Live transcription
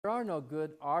There are no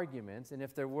good arguments, and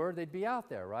if there were, they'd be out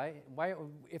there, right?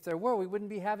 If there were, we wouldn't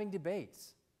be having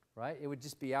debates, right? It would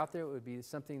just be out there. It would be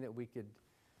something that we could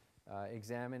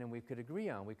examine and we could agree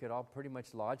on. We could all pretty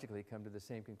much logically come to the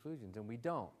same conclusions, and we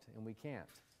don't, and we can't.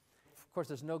 Of course,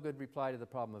 there's no good reply to the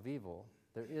problem of evil.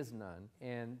 There is none.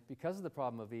 And because of the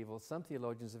problem of evil, some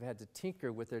theologians have had to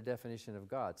tinker with their definition of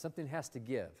God. Something has to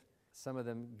give. Some of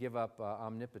them give up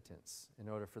omnipotence in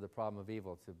order for the problem of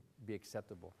evil to be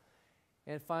acceptable.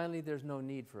 And finally, there's no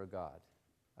need for a God.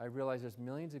 I realize there's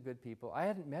millions of good people. I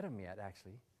hadn't met them yet,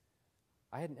 actually.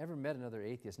 I hadn't ever met another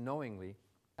atheist knowingly.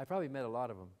 I probably met a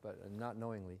lot of them, but not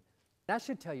knowingly. That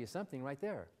should tell you something right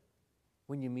there.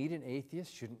 When you meet an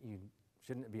atheist, shouldn't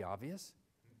it be obvious?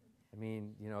 I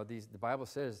mean, you know, the Bible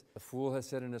says, the fool has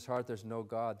said in his heart, there's no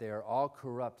God. They are all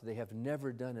corrupt. They have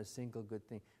never done a single good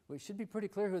thing. Well, it should be pretty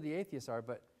clear who the atheists are,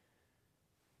 but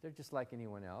they're just like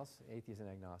anyone else, atheists and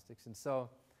agnostics. And so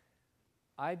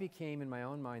I became, in my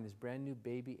own mind, this brand new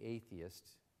baby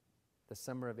atheist the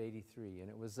summer of '83. And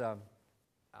it was,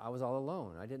 I was all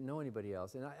alone. I didn't know anybody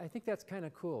else. And I think that's kind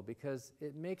of cool because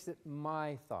it makes it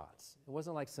my thoughts. It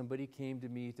wasn't like somebody came to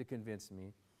me to convince me.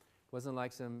 It wasn't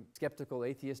like some skeptical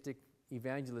atheistic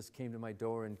evangelist came to my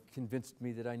door and convinced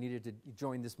me that I needed to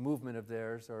join this movement of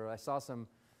theirs, or I saw some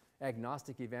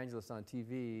agnostic evangelist on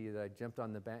TV that I jumped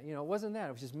on the band. You know, it wasn't that.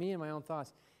 It was just me and my own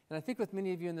thoughts. And I think with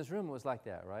many of you in this room, it was like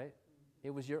that, right?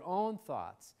 It was your own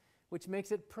thoughts, which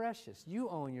makes it precious. You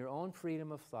own your own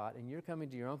freedom of thought, and you're coming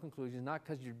to your own conclusions, not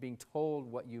because you're being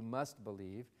told what you must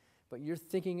believe, but you're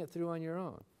thinking it through on your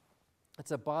own.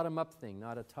 It's a bottom-up thing,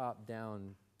 not a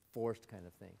top-down, forced kind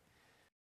of thing.